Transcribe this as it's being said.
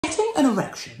Getting an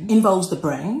erection involves the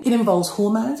brain, it involves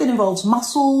hormones, it involves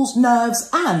muscles, nerves,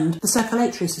 and the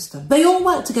circulatory system. They all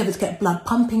work together to get blood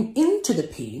pumping into the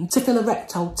peen to fill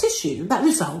erectile tissue that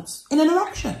results in an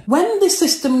erection. When this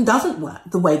system doesn't work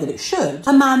the way that it should,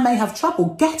 a man may have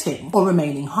trouble getting or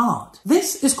remaining hard.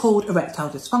 This is called erectile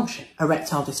dysfunction.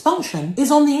 Erectile dysfunction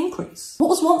is on the increase. What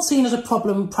was once seen as a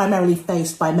problem primarily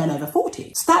faced by men over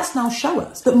 40, stats now show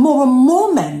us that more and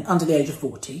more men under the age of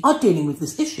 40 are dealing with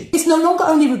this issue. It's no longer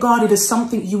only regarded as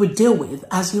something you would deal with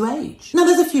as you age. Now,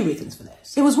 there's a few reasons for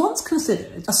this. It was once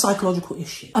considered a psychological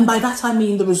issue, and by that I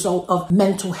mean the result of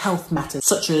mental health matters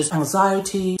such as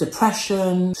anxiety,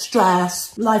 depression,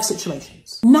 stress, life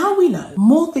situations. Now we know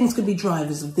more things can be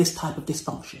drivers of this type of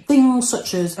dysfunction. Things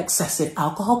such as excessive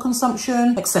alcohol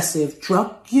consumption, excessive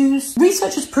drug use.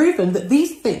 Research has proven that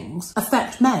these things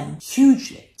affect men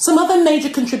hugely. Some other major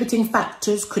contributing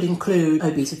factors could include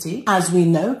obesity. As we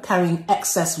know, carrying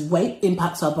excess weight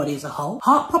impacts our body as a whole.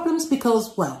 Heart problems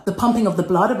because, well, the pumping of the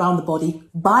blood around the body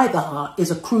by the heart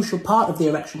is a crucial part of the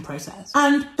erection process.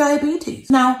 And diabetes.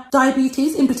 Now,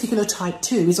 diabetes, in particular type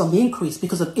 2, is on the increase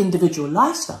because of individual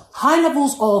lifestyle. High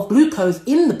levels of glucose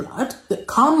in the blood that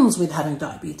comes with having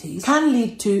diabetes can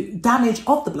lead to damage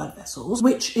of the blood vessels,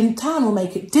 which in turn will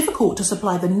make it difficult to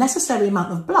supply the necessary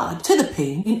amount of blood to the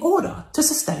peen in order to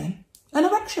sustain an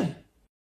erection.